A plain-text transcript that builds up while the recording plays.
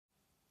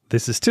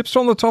This is Tips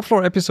from the Top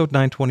Floor, episode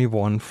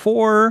 921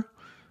 for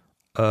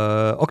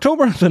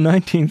October the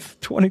 19th,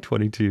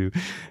 2022.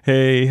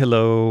 Hey,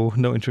 hello.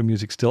 No intro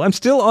music still. I'm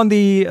still on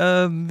the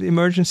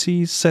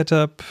emergency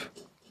setup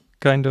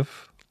kind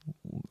of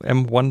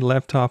M1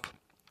 laptop,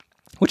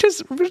 which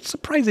is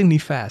surprisingly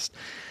fast.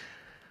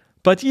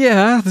 But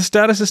yeah, the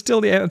status is still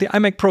the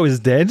iMac Pro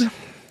is dead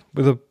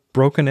with a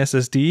broken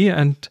SSD,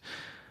 and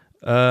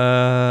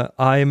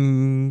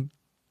I'm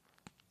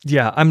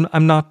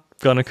not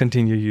gonna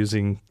continue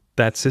using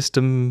that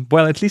system.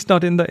 Well, at least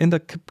not in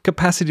the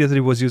capacity that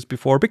it was used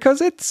before, because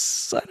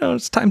it's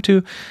time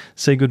to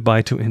say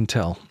goodbye to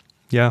Intel.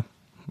 Yeah,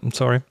 I'm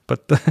sorry,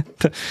 but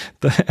the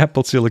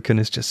Apple Silicon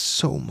is just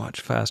so much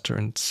faster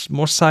and it's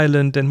more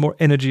silent and more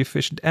energy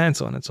efficient, and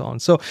so on and so on.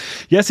 So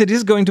yes, it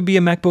is going to be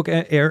a MacBook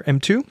Air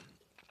M2.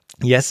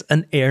 Yes,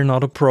 an Air,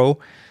 not a Pro,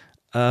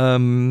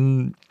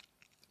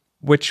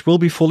 which will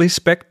be fully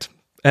spec'd.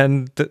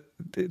 And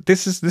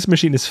this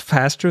machine is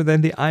faster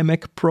than the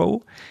iMac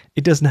Pro.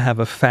 It doesn't have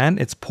a fan.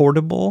 It's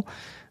portable.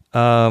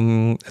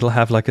 It'll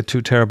have like a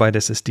 2 terabyte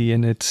SSD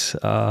in it,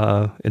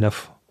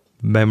 enough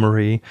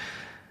memory.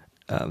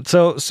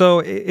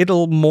 So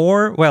it'll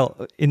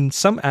in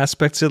some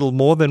aspects, it'll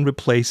more than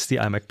replace the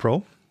iMac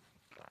Pro.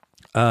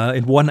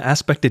 In one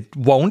aspect, it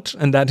won't,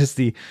 and that is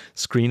the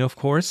screen, of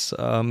course.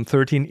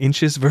 13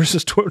 inches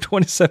versus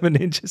 27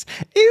 inches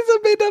is a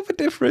bit of a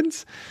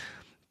difference.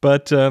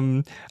 But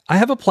I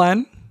have a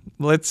plan.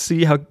 Let's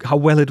see how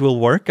well it will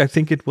work. I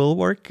think it will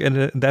work.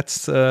 And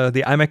that's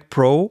the iMac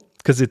Pro,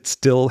 because it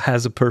still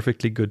has a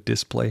perfectly good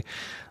display.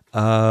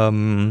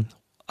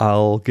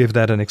 I'll give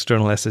that an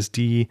external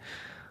SSD,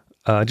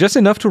 just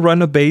enough to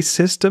run a base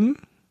system,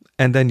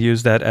 and then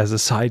use that as a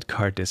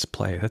sidecar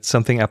display. That's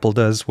something Apple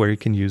does, where you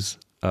can use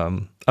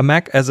a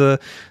Mac as a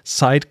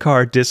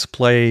sidecar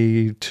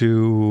display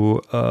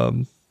to a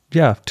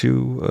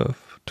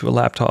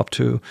laptop,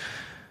 to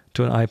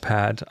an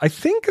iPad. I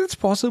think it's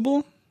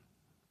possible.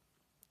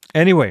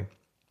 Anyway,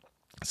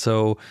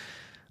 so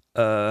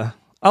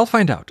I'll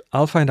find out.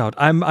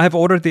 I've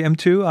ordered the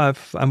M2.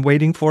 I'm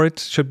waiting for it.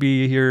 Should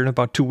be here in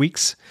about 2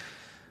 weeks,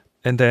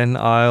 and then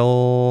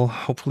I'll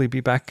hopefully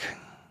be back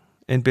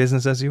in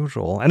business as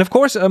usual. And of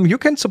course, you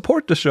can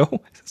support the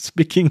show.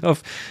 Speaking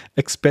of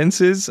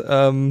expenses,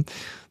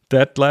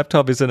 that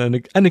laptop is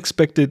an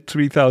unexpected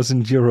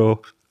 €3,000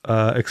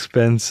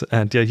 expense,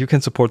 and yeah, you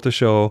can support the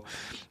show.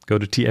 Go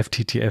to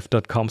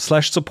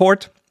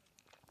tfttf.com/support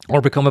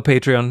or become a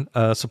Patreon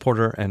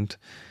supporter, and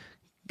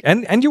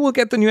you will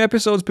get the new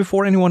episodes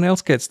before anyone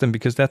else gets them,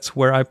 because that's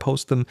where I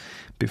post them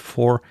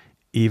before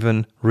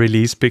even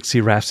Release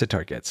Pixie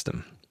Rafsitar gets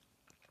them.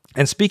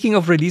 And speaking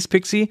of Release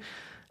Pixie,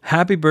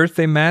 happy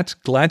birthday, Matt.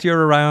 Glad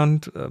you're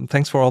around.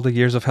 Thanks for all the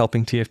years of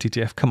helping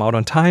TFTTF come out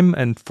on time,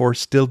 and for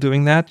still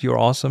doing that. You're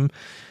awesome.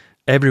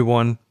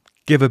 Everyone,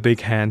 give a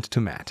big hand to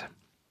Matt.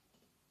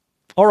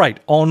 All right,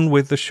 on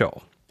with the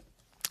show.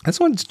 This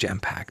one's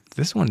jam-packed.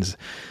 This one's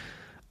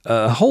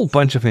a whole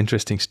bunch of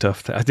interesting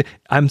stuff.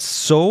 I'm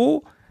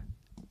so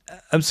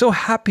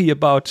happy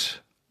about,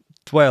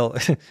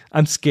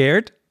 I'm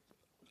scared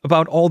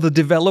about all the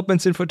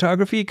developments in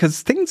photography,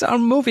 because things are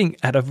moving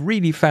at a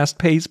really fast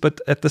pace, but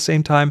at the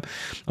same time,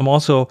 I'm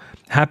also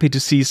happy to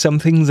see some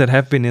things that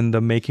have been in the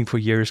making for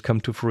years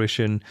come to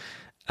fruition.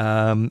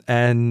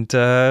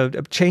 Change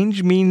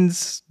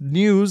means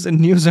news, and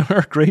news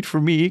are great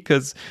for me,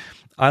 because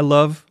I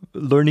love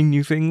learning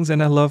new things,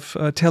 and I love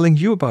telling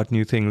you about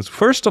new things.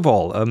 First of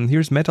all,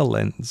 here's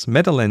Metalenz.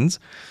 Metalenz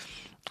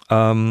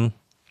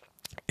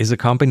is a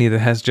company that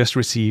has just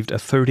received a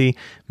 $30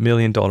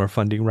 million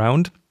funding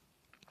round.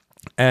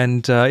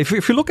 And if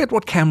you look at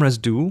what cameras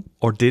do,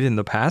 or did in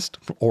the past,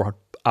 or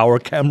our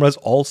cameras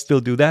all still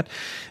do that,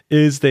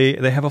 is they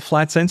have a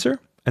flat sensor,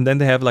 and then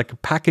they have like a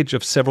package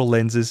of several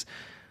lenses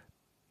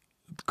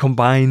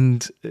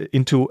combined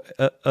into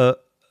a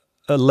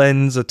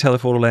lens, a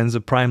telephoto lens,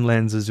 a prime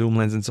lens, a zoom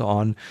lens, and so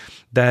on,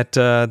 that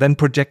then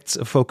projects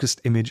a focused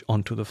image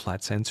onto the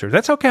flat sensor.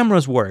 That's how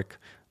cameras work.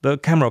 The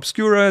camera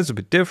obscura is a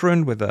bit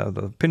different with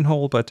the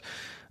pinhole, but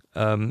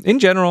in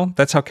general,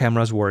 that's how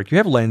cameras work. You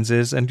have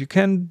lenses, and you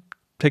can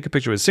take a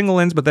picture with a single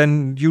lens, but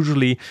then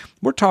usually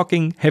we're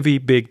talking heavy,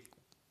 big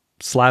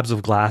slabs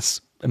of glass,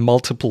 and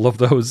multiple of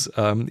those.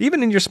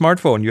 Even in your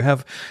smartphone, you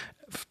have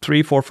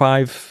 3, 4,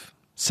 5,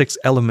 6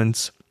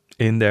 elements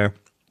in there.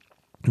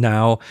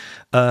 Now,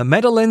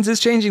 Metalenz is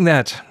changing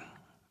that.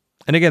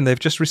 And again, they've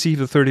just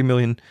received a $30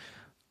 million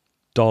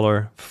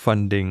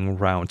funding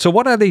round. So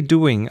what are they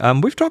doing?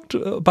 We've talked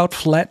about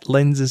flat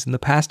lenses in the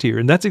past here,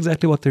 and that's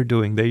exactly what they're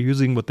doing. They're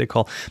using what they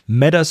call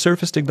meta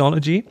surface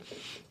technology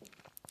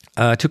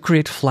to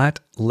create flat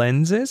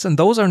lenses. And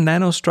those are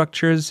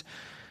nanostructures.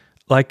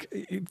 Like,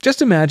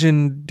 just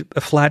imagine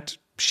a flat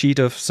sheet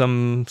of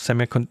some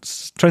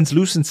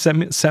translucent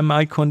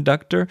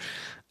semiconductor,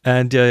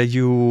 and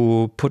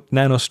you put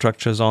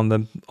nanostructures on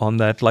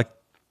that. Like,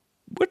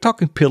 we're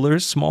talking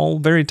pillars, small,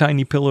 very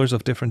tiny pillars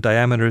of different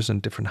diameters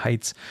and different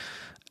heights.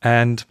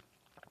 And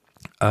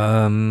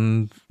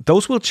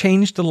those will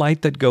change the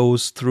light that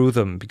goes through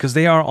them, because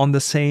they are on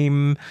the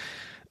same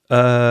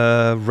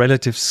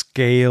relative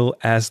scale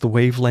as the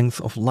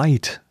wavelength of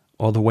light,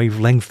 or the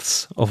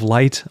wavelengths of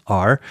light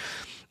are.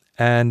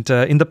 And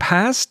in the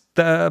past,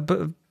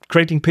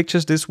 creating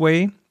pictures this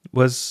way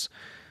was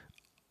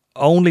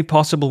only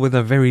possible with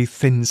a very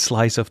thin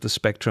slice of the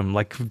spectrum,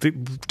 like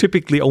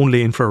typically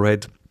only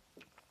infrared.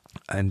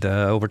 And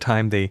over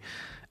time, they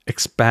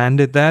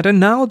expanded that. And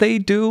now they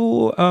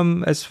do,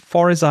 as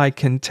far as I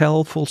can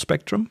tell, full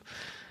spectrum.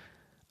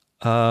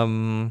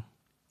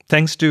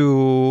 Thanks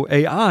to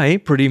AI,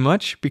 pretty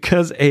much,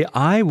 because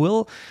AI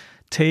will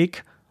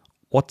take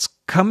what's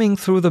coming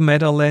through the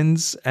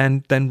Metalenz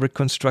and then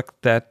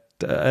reconstruct that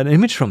an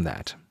image from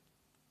that.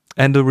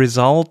 And the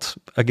result,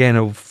 again,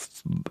 of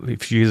a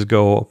few years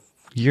ago,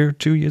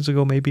 2 years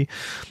ago maybe,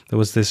 there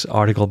was this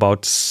article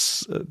about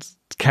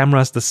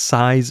cameras the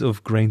size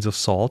of grains of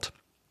salt.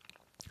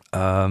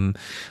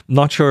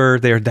 Not sure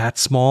they're that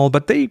small,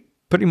 but they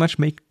pretty much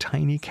make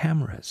tiny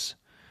cameras.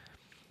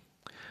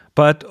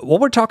 But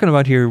what we're talking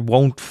about here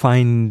won't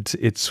find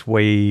its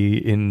way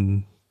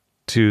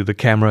into the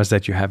cameras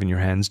that you have in your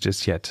hands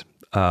just yet.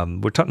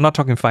 We're not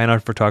talking fine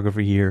art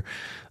photography here.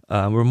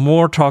 We're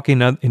more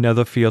talking in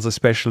other fields,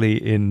 especially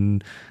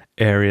in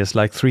areas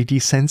like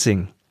 3D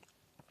sensing.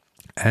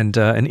 And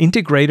an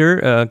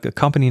integrator, a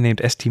company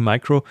named ST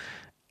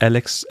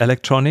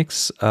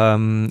Electronics,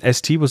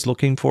 ST was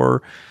looking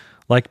for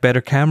like better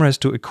cameras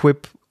to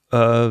equip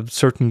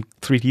certain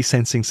 3D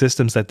sensing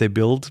systems that they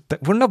build.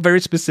 We're not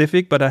very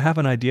specific, but I have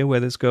an idea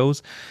where this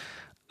goes.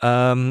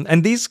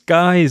 And these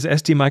guys,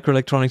 ST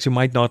Microelectronics, you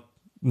might not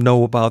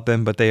know about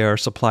them, but they are a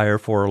supplier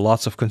for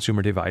lots of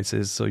consumer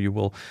devices. So you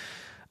will,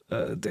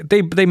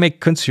 they make they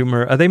make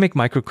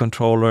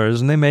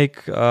microcontrollers, and they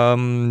make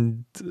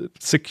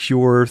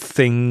secure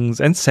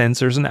things and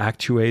sensors and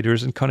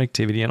actuators and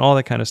connectivity and all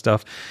that kind of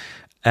stuff.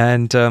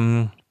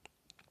 And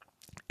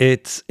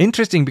it's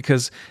interesting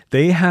because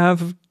they're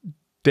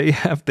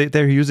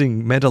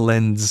using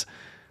Metalenz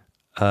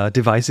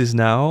devices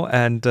now,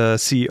 and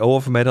CEO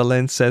of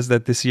Metalenz says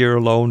that this year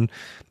alone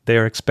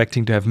they're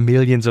expecting to have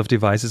millions of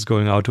devices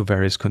going out to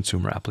various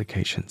consumer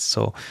applications.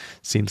 So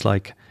seems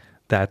like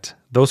that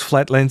those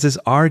flat lenses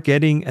are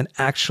getting an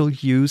actual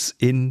use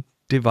in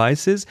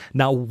devices.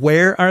 Now,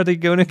 where are they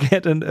going to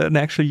get an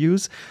actual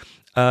use?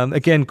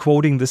 Again,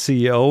 quoting the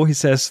CEO, he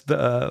says,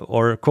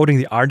 or quoting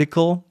the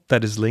article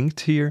that is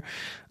linked here,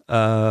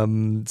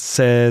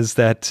 says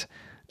that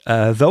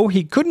though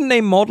he couldn't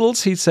name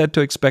models, he said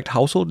to expect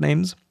household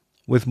names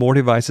with more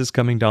devices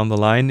coming down the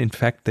line. In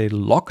fact, they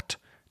locked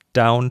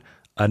down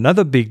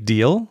another big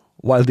deal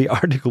while the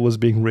article was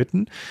being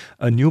written,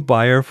 a new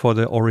buyer for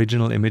the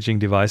original imaging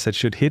device that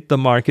should hit the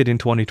market in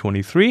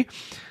 2023,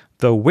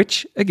 though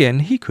which, again,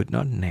 he could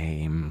not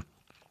name.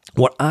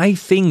 What I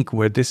think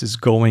where this is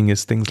going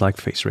is things like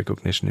face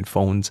recognition in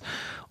phones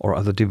or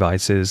other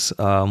devices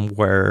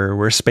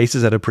where space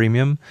is at a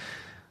premium,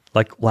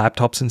 like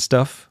laptops and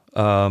stuff.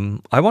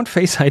 I want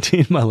Face ID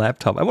in my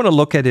laptop. I want to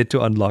look at it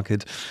to unlock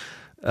it.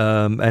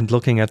 And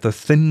looking at the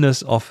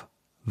thinness of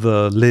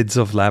the lids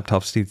of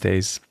laptops these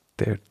days,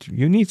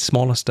 you need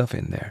smaller stuff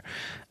in there.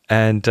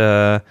 And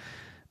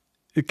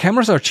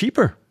cameras are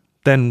cheaper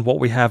than what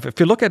we have. If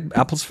you look at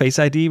Apple's Face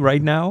ID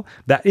right now,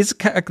 that's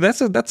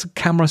a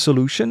camera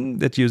solution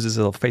that uses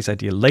a Face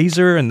ID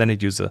laser, and then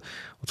it uses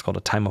what's called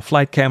a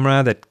time-of-flight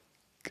camera that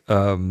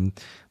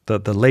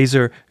the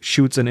laser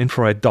shoots an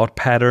infrared dot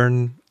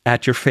pattern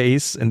at your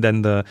face, and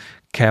then the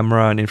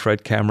camera, an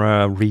infrared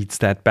camera, reads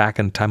that back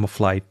in time of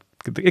flight.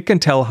 It can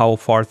tell how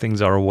far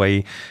things are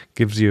away,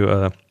 gives it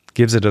a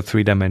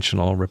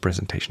 3-dimensional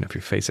representation of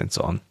your face, and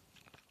so on.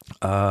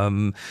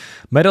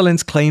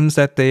 Metalenz claims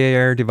that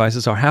their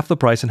devices are half the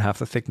price and half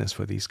the thickness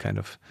for these kind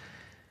of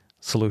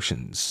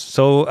solutions.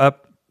 So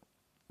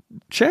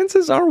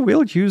chances are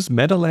we'll use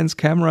Metalenz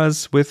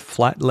cameras with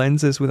flat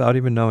lenses without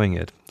even knowing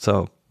it.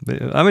 So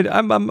I mean,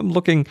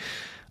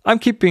 I'm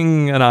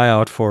keeping an eye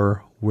out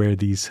for where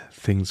these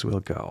things will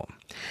go.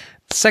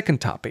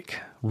 Second topic,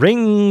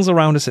 rings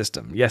around a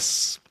system.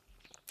 Yes,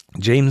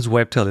 James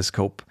Webb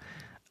Telescope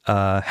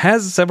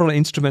has several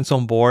instruments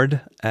on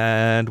board,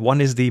 and one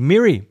is the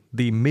MIRI,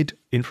 the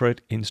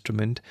mid-infrared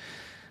instrument.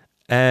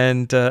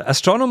 And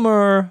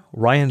astronomer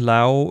Ryan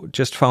Lau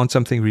just found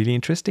something really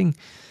interesting.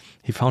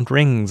 He found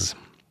rings.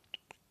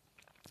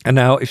 And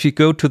now, if you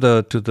go to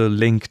the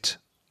linked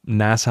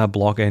NASA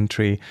blog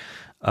entry,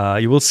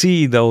 you will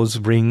see those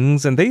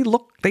rings, and they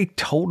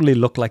totally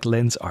look like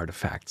lens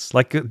artifacts,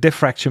 like a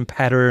diffraction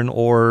pattern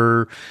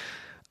or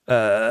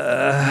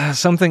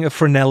something a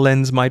Fresnel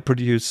lens might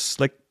produce,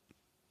 like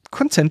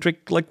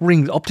concentric, like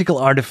rings, optical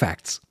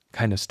artifacts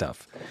kind of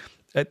stuff.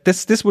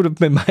 This would have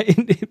been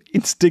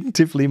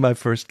instinctively my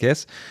first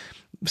guess.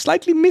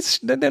 Slightly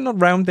they're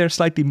not round, they're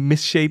slightly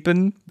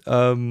misshapen.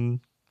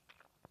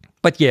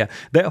 But yeah,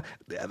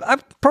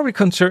 I'd probably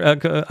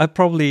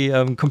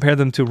compare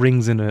them to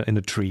rings in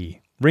a tree.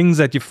 Rings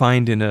that you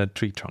find in a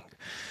tree trunk.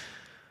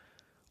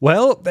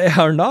 Well, they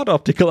are not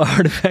optical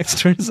artifacts.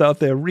 Turns out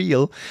they're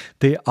real.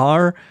 They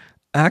are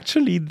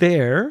actually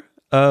there.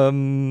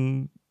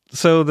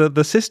 So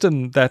the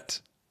system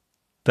that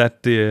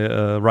that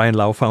the Ryan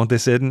Lau found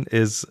this in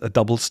is a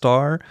double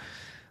star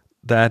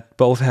that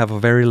both have a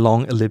very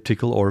long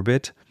elliptical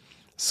orbit.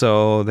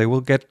 So they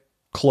will get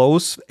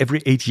close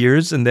every 8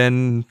 years and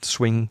then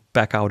swing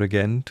back out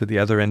again to the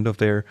other end of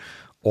their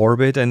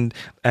orbit. And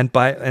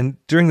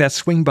during that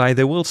swing by,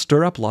 they will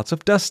stir up lots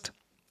of dust.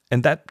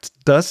 And that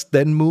dust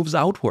then moves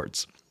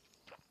outwards.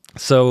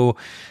 So,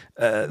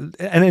 and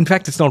in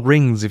fact, it's not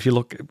rings. If you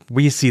look,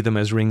 we see them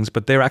as rings,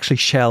 but they're actually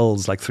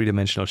shells, like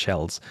three-dimensional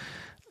shells.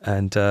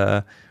 And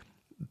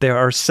there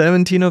are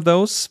 17 of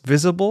those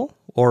visible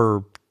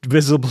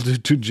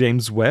to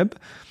James Webb.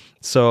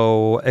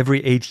 So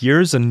every 8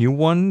 years, a new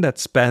one that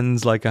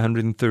spans like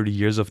 130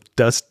 years of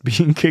dust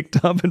being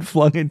kicked up and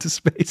flung into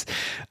space.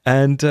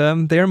 And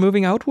they are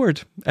moving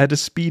outward at a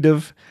speed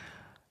of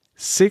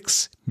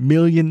 6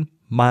 million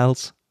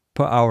miles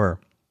per hour.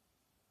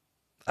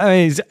 I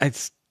mean,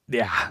 it's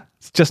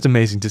just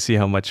amazing to see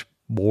how much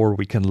more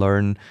we can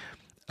learn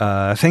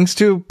thanks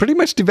to pretty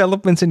much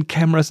developments in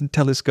cameras and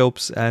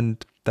telescopes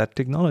and that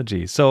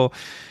technology. So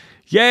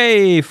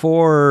yay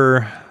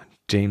for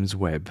James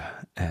Webb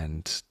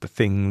and the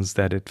things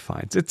that it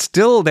finds.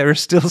 There are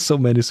still so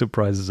many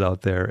surprises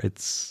out there.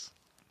 It's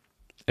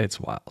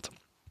wild.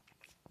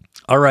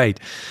 All right.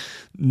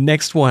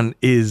 Next one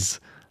is,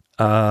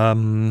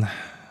 well,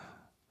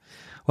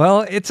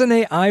 it's an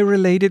AI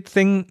related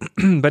thing,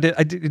 but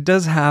it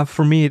does have,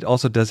 for me, it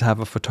also does have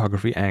a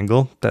photography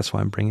angle. That's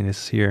why I'm bringing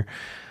this here.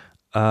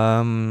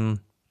 Here's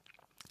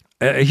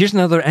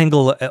another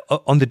angle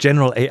on the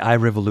general AI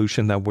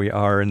revolution that we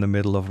are in the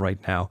middle of right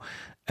now.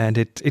 And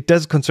it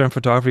does concern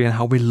photography and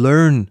how we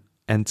learn,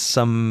 and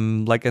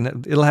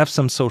and it'll have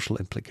some social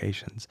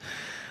implications.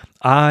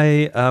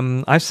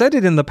 I've said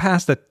it in the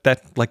past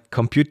that like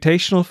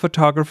computational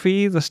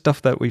photography, the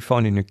stuff that we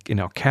found in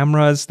our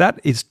cameras, that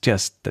is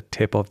just the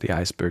tip of the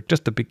iceberg,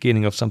 just the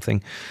beginning of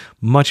something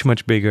much,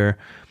 much bigger.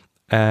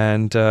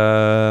 And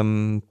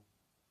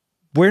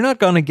we're not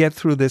going to get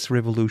through this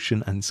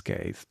revolution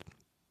unscathed.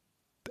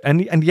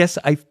 And yes,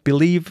 I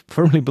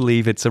firmly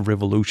believe it's a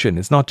revolution.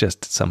 It's not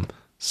just some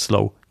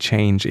slow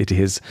change. It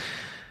is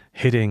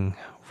hitting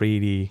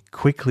really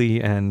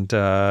quickly and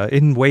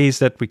in ways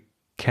that we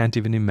can't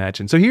even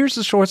imagine. So here's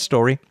a short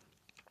story.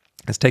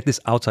 Let's take this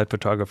outside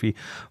photography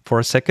for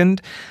a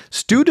second.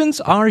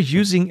 Students are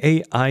using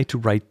AI to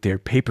write their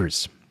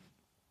papers.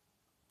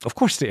 Of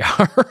course they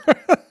are.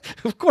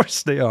 Of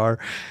course they are.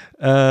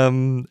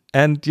 And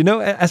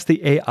as the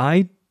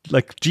AI,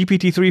 like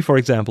GPT-3, for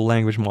example,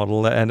 language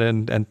model,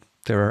 and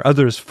there are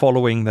others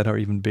following that are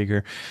even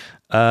bigger.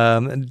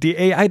 The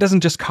AI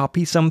doesn't just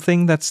copy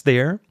something that's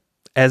there,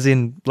 as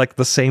in like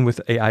the same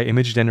with AI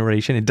image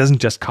generation. It doesn't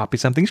just copy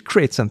something, it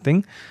creates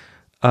something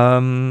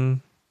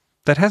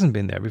that hasn't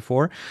been there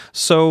before.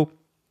 So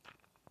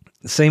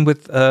same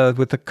with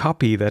the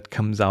copy that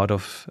comes out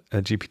of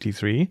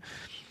GPT-3.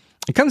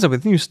 It comes up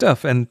with new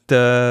stuff, and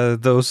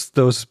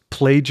those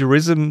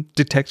plagiarism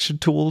detection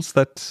tools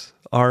that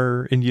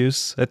are in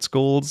use at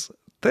schools,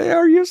 they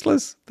are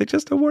useless. They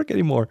just don't work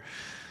anymore.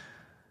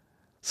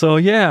 So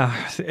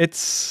yeah,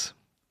 it's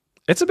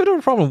a bit of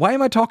a problem. Why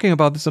am I talking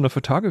about this on a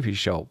photography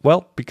show?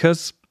 Well,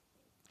 because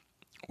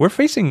we are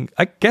facing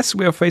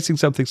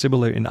something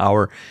similar in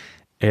our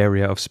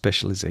area of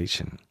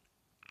specialization.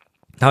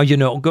 Now,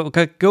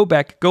 go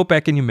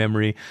back in your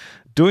memory,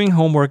 doing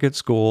homework at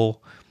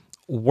school,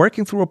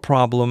 working through a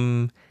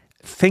problem,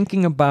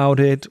 thinking about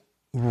it,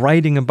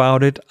 writing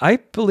about it. I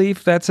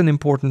believe that's an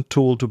important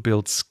tool to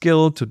build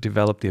skill, to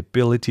develop the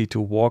ability to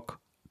work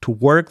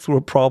through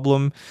a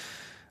problem.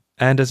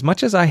 And as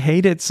much as I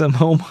hated some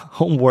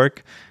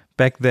homework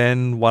back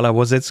then while I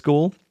was at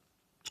school,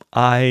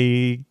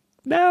 I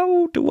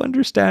now do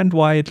understand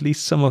why at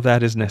least some of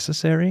that is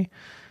necessary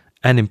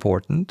and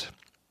important.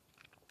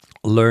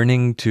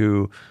 Learning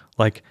to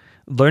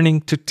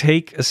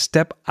take a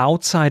step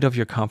outside of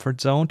your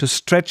comfort zone, to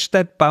stretch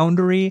that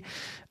boundary.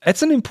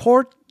 It's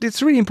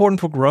really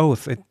important for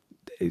growth.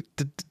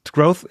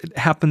 Growth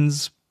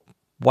happens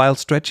while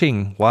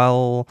stretching,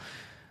 while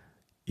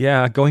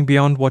going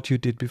beyond what you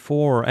did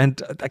before. And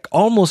like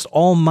almost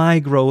all my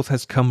growth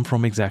has come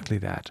from exactly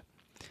that.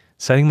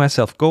 Setting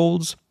myself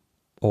goals,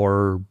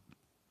 or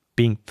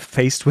being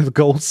faced with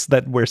goals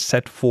that were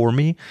set for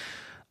me.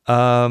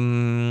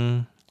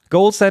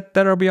 Goals that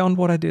are beyond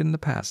what I did in the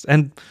past.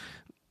 And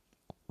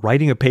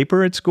writing a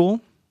paper at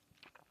school,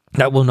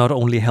 that will not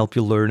only help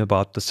you learn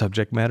about the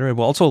subject matter, it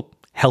will also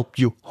help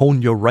you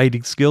hone your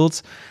writing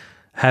skills.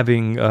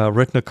 Having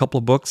written a couple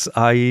of books,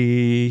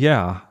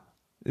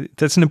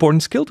 that's an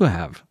important skill to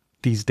have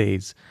these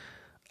days.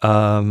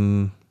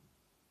 Anything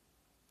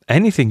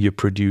you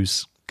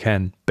produce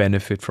can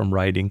benefit from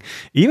writing.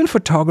 Even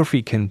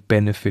photography can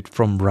benefit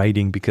from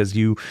writing because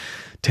you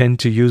tend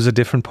to use a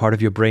different part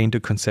of your brain to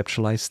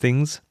conceptualize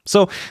things.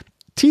 So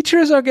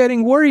teachers are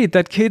getting worried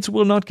that kids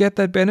will not get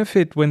that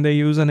benefit when they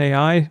use an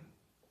AI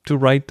to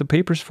write the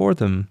papers for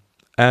them.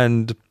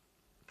 And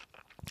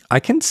I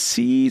can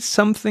see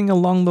something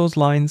along those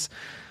lines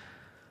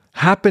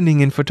happening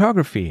in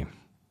photography.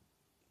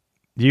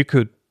 You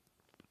could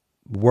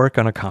work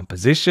on a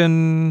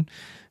composition,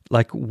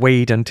 like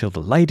wait until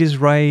the light is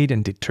right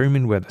and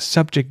determine where the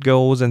subject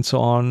goes and so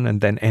on,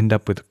 and then end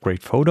up with a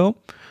great photo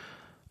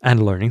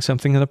and learning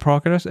something in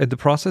the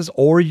process.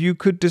 Or you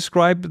could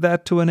describe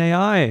that to an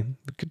AI.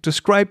 You could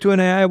describe to an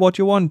AI what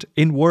you want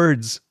in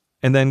words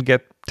and then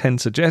get 10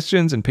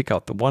 suggestions and pick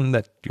out the one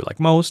that you like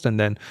most and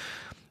then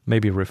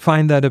maybe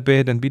refine that a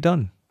bit and be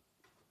done.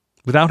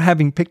 Without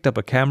having picked up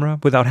a camera,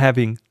 without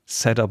having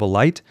set up a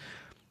light,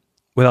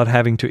 without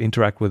having to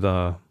interact with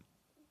a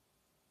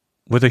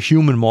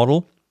human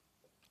model.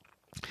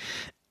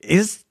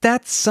 Is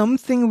that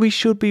something we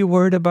should be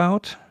worried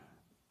about?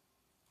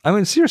 I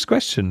mean, serious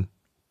question.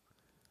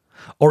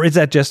 Or is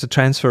that just a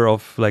transfer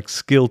of like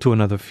skill to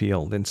another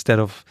field? Instead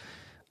of,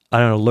 I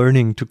don't know,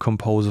 learning to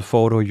compose a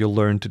photo, you'll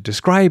learn to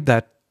describe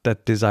that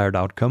desired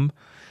outcome.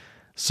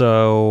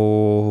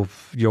 So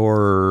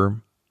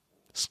your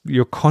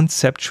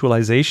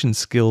conceptualization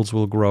skills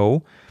will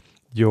grow.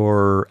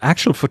 Your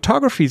actual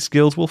photography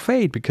skills will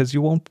fade because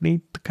you won't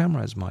need the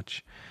camera as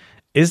much.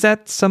 Is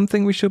that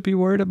something we should be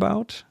worried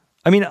about?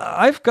 I mean,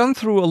 I've gone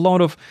through a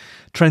lot of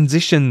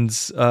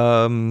transitions,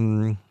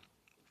 and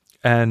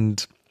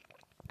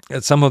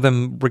some of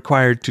them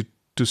required to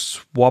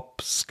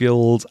swap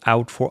skills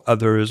out for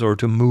others or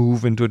to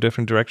move into a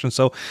different direction.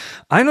 So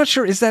I'm not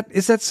sure, is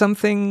that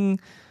something,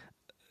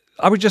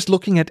 are we just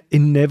looking at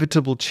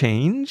inevitable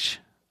change?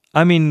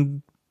 I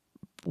mean,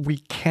 we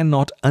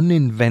cannot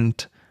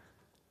uninvent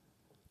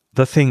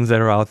the things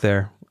that are out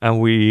there.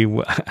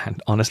 And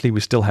honestly, we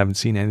still haven't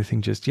seen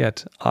anything just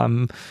yet.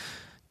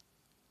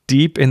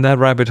 Deep in that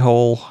rabbit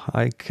hole,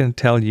 I can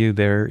tell you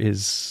there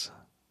is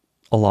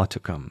a lot to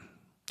come.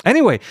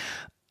 Anyway,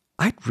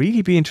 I'd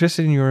really be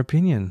interested in your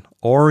opinion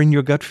or in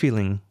your gut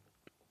feeling.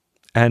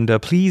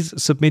 And please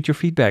submit your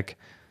feedback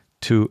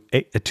to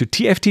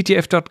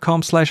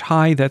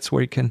tfttf.com/hi. That's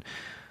where you can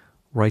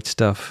write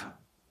stuff,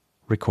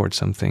 record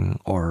something,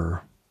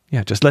 or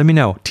just let me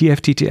know.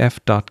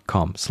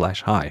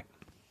 tfttf.com/hi.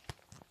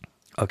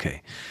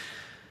 Okay.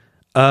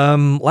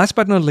 Last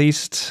but not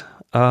least,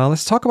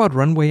 let's talk about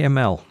Runway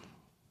ML.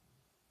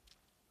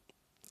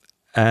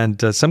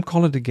 And some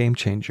call it a game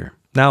changer.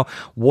 Now,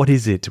 what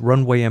is it?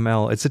 Runway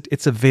ML.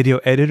 It's a video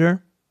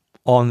editor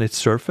on its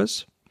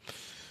surface,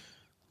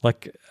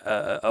 like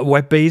a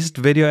web-based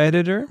video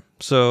editor.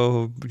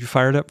 So you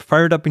fire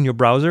it up in your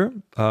browser,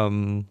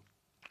 and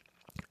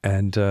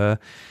there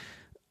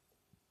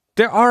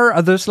are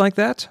others like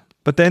that.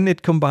 But then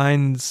it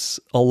combines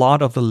a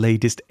lot of the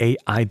latest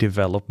AI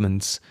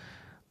developments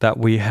that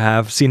we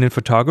have seen in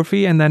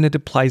photography, and then it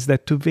applies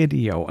that to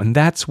video. And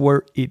that's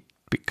where it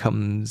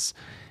becomes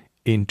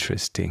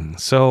interesting.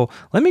 So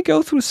let me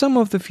go through some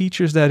of the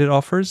features that it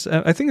offers.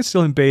 I think it's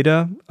still in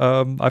beta.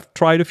 I've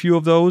tried a few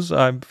of those.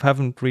 I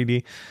haven't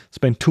really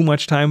spent too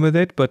much time with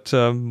it, but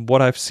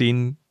what I've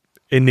seen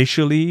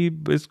initially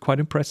is quite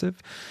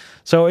impressive.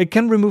 So it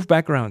can remove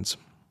backgrounds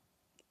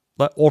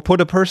or put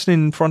a person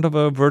in front of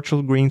a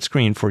virtual green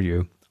screen for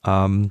you.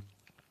 And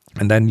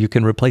then you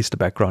can replace the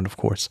background, of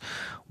course,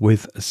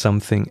 with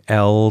something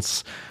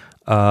else.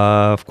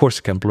 Of course,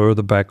 you can blur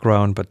the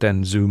background, but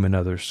then Zoom and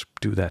others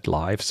do that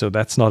live. So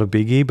that's not a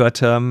biggie. But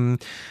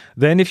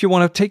then if you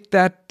want to take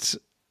that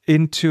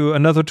into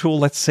another tool,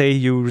 let's say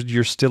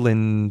you're still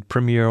in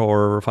Premiere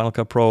or Final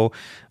Cut Pro,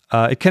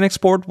 it can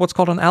export what's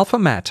called an alpha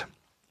matte,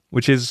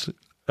 which is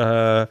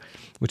your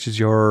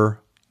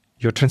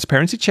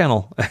transparency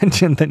channel. And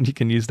then you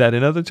can use that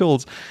in other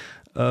tools.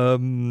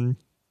 It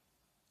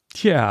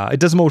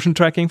does motion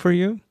tracking for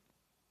you.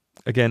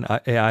 Again,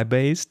 AI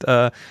based.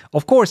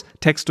 Of course,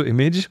 text to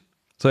image.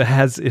 So it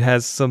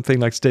has something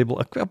like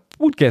stable, I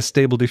would guess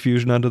stable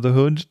diffusion under the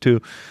hood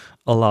to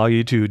allow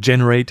you to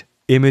generate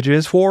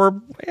images for,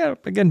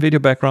 again, video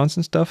backgrounds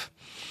and stuff.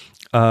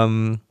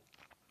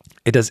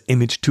 It does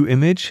image to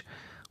image,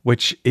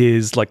 which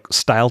is like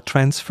style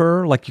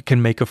transfer. Like you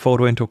can make a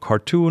photo into a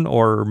cartoon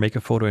or make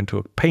a photo into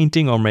a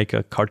painting or make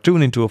a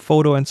cartoon into a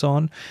photo and so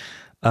on,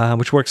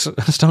 which works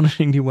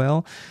astonishingly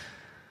well.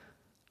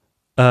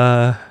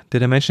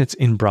 Did I mention it's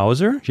in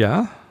browser?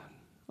 Yeah,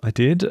 I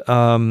did.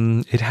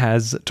 It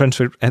has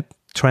transcription.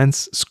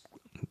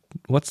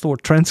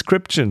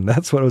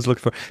 That's what I was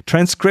looking for.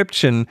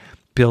 Transcription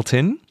built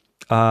in.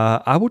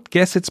 I would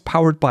guess it's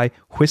powered by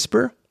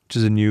Whisper, which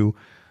is a new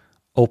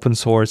open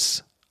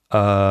source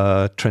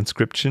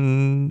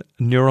transcription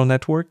neural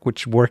network,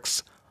 which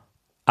works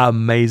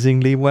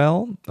amazingly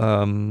well.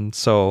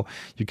 So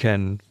you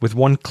can, with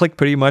one click,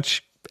 pretty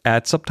much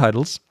add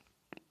subtitles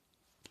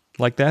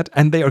like that,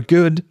 and they are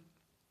good.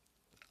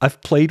 I've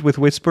played with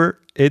Whisper.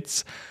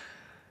 It's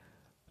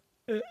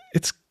good.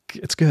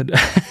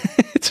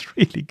 It's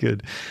really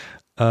good.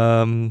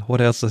 What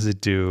else does it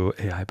do?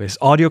 AI-based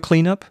audio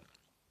cleanup.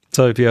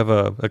 So if you have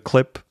a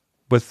clip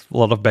with a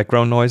lot of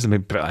background noise, I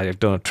mean, I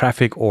don't know,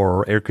 traffic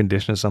or air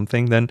condition or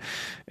something, then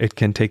it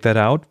can take that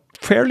out.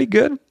 Fairly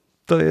good.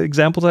 The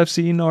examples I've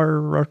seen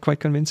are quite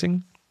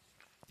convincing.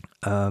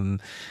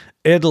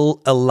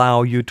 It'll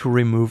allow you to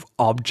remove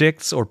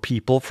objects or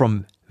people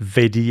from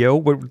video.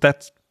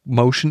 That's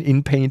motion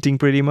in painting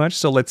pretty much.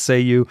 So let's say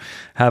you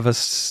have a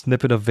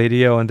snippet of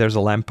video and there's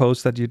a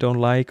lamppost that you don't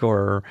like,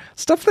 or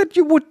stuff that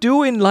you would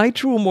do in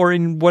Lightroom or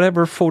in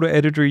whatever photo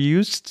editor you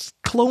use,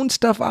 clone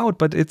stuff out,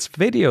 but it's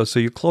video. So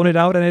you clone it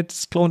out and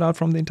it's cloned out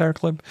from the entire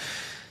clip.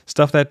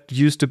 Stuff that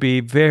used to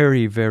be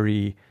very,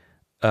 very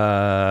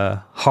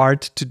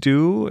hard to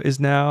do is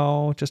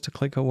now just a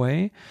click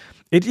away.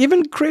 It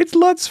even creates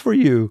LUTs for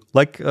you,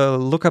 like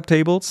lookup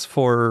tables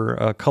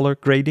for color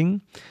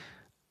grading.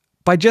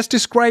 By just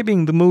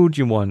describing the mood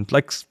you want,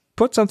 like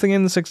put something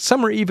in the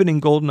summer evening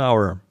golden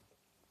hour,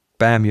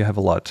 bam, you have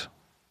a LUT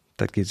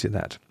that gives you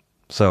that.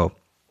 So,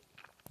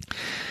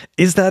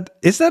 is that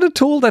a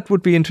tool that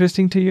would be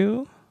interesting to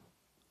you?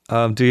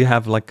 Do you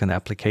have like an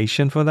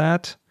application for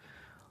that?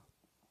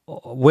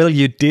 Will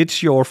you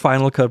ditch your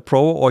Final Cut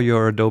Pro or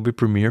your Adobe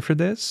Premiere for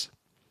this?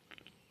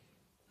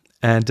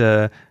 And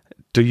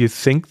do you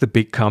think the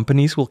big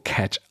companies will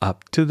catch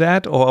up to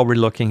that, or are we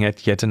looking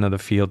at yet another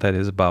field that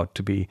is about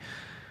to be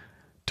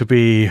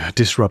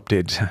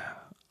disrupted?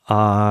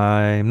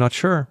 I'm not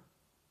sure.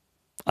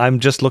 I'm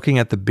just looking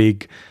at the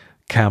big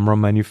camera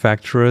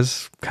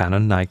manufacturers,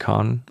 Canon,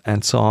 Nikon,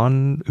 and so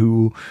on,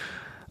 who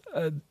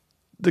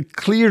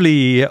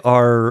clearly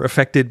are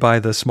affected by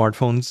the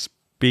smartphones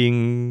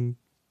being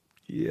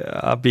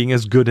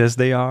as good as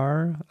they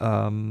are.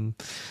 And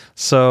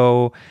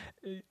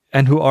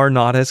who are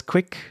not as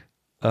quick.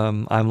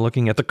 I'm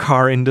looking at the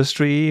car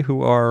industry,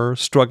 who are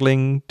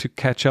struggling to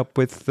catch up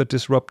with the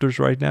disruptors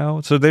right now.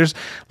 So there's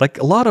like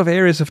a lot of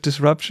areas of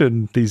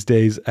disruption these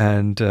days.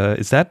 And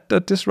is that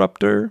a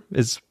disruptor?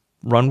 Is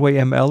Runway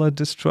ML a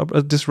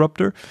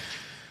disruptor?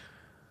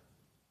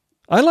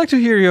 I'd like to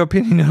hear your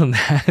opinion on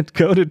that.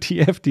 Go to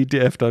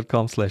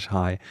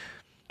tfttf.com/hi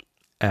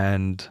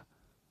and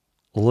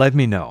let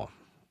me know.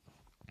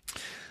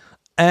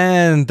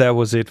 And that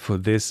was it for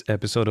this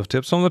episode of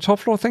Tips from the Top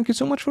Floor. Thank you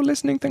so much for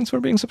listening. Thanks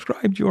for being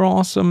subscribed. You're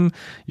awesome.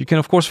 You can,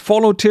 of course,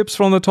 follow Tips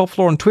from the Top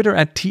Floor on Twitter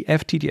at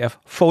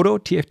TFTTFphoto,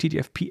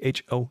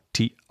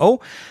 TFTTFPHOTO.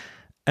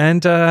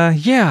 And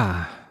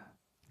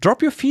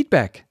drop your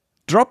feedback.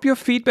 Drop your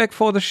feedback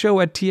for the show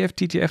at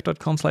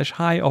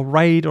tfttf.com/hi, or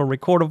write or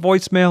record a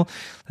voicemail.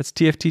 That's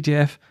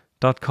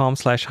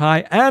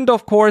tfttf.com/hi. And,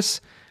 of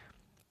course,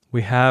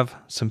 we have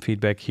some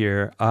feedback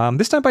here,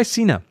 this time by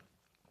Sina.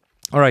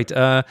 All right.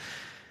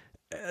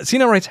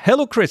 Sina writes,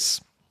 "Hello,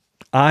 Chris.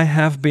 I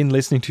have been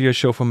listening to your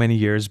show for many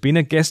years, been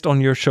a guest on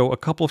your show a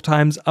couple of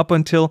times up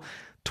until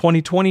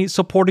 2020,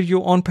 supported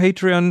you on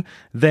Patreon.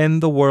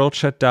 Then the world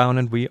shut down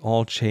and we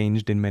all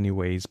changed in many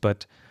ways.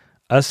 But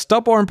a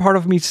stubborn part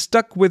of me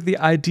stuck with the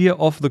idea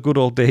of the good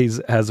old days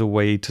as a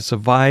way to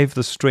survive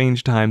the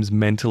strange times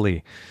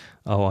mentally."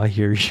 Oh, I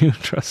hear you.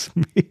 Trust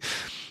me.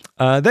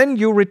 Then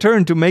you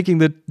returned to making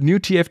the new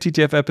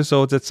TFTTF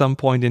episodes at some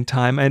point in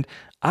time, and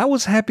I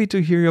was happy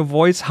to hear your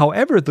voice.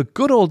 However, the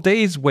good old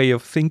days way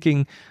of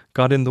thinking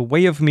got in the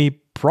way of me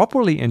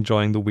properly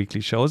enjoying the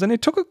weekly shows, and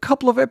it took a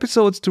couple of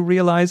episodes to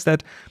realize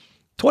that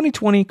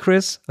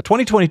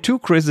 2022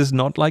 Chris is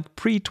not like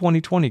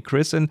pre-2020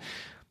 Chris, and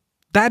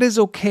that is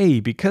okay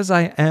because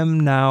I am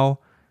not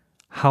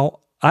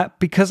how I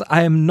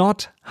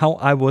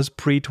was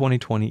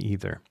pre-2020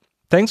 either.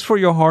 Thanks for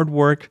your hard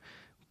work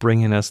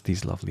bringing us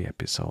these lovely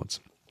episodes.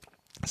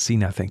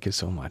 Sina, thank you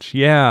so much.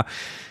 Yeah,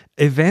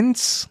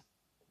 events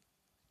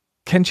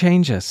can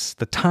change us.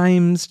 The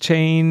times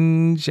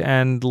change,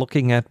 and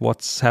looking at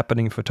what's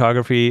happening in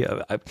photography.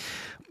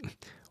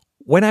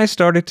 When I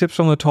started Tips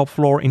from the Top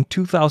Floor in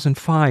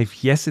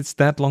 2005, yes, it's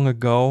that long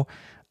ago,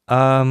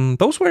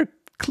 those were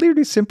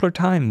clearly simpler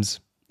times.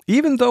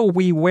 Even though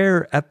we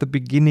were at the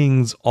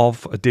beginnings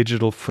of a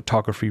digital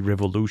photography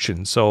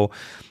revolution. So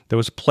there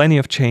was plenty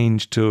of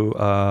change to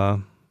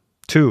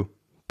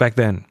back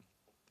then.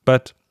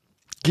 But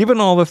given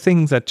all the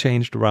things that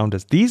changed around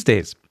us these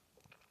days,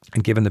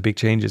 and given the big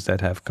changes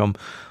that have come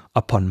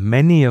upon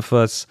many of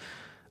us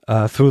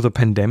through the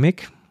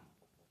pandemic,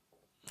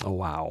 oh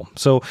wow.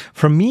 So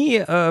for me,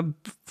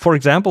 for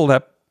example,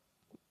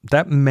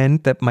 that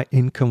meant that my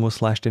income was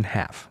slashed in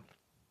half.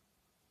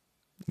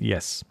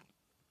 Yes.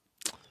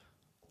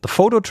 The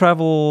photo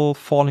travel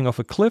falling off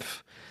a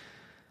cliff,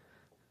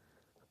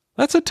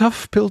 that's a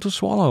tough pill to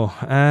swallow.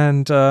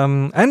 And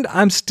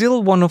I'm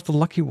still one of the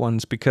lucky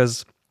ones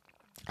because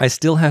I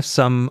still have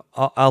some,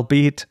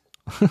 albeit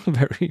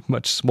very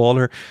much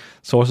smaller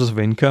sources of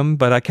income,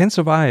 but I can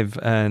survive.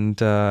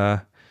 And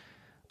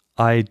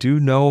I do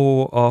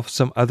know of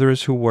some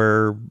others who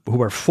were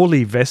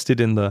fully vested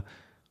in the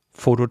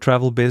photo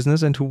travel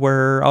business and who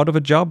were out of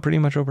a job pretty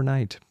much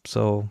overnight.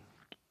 So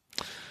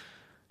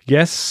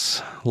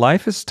yes,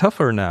 life is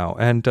tougher now.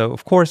 And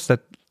of course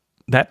that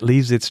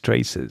leaves its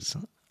traces.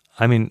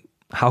 I mean,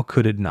 how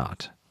could it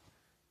not?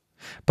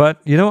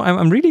 But,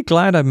 I'm really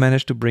glad I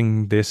managed to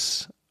bring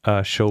this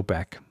show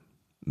back.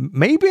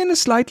 Maybe in a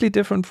slightly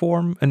different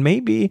form, and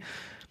maybe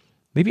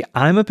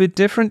I'm a bit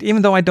different,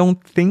 even though I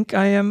don't think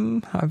I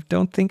am. I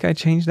don't think I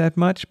changed that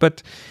much.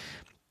 But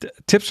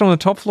Tips from the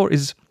Top Floor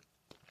is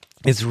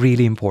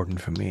really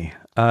important for me.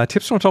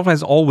 Tips from a Software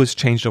has always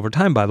changed over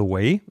time, by the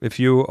way. If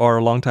you are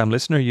a long-time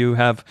listener, you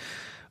have,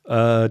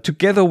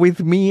 together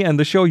with me and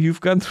the show,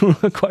 you've gone through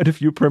quite a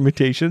few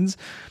permutations.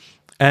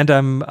 And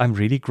I'm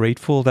really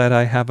grateful that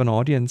I have an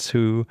audience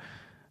who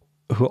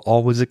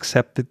always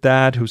accepted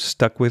that, who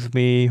stuck with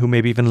me, who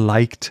maybe even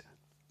liked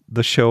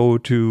the show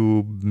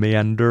to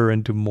meander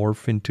and to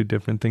morph into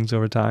different things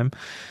over time.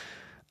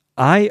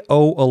 I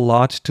owe a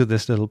lot to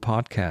this little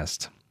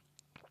podcast.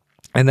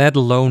 And that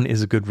alone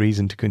is a good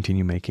reason to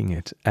continue making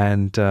it.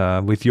 And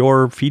with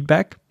your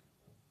feedback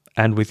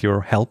and with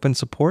your help and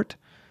support,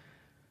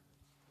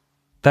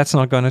 that's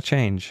not going to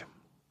change.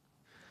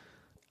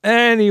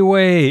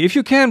 Anyway, if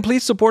you can,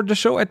 please support the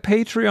show at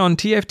Patreon.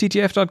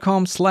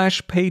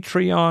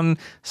 tfttf.com/Patreon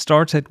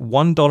starts at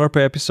 $1 per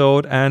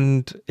episode,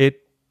 and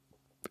it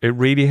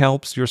really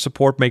helps. Your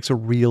support makes a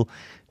real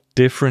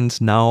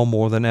difference now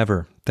more than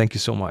ever. Thank you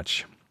so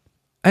much.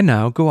 And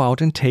now go out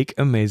and take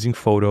amazing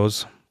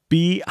photos.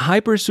 Be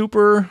hyper,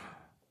 super,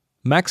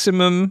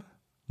 maximum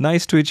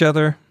nice to each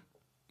other.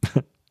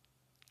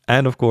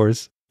 And of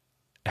course,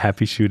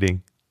 happy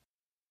shooting.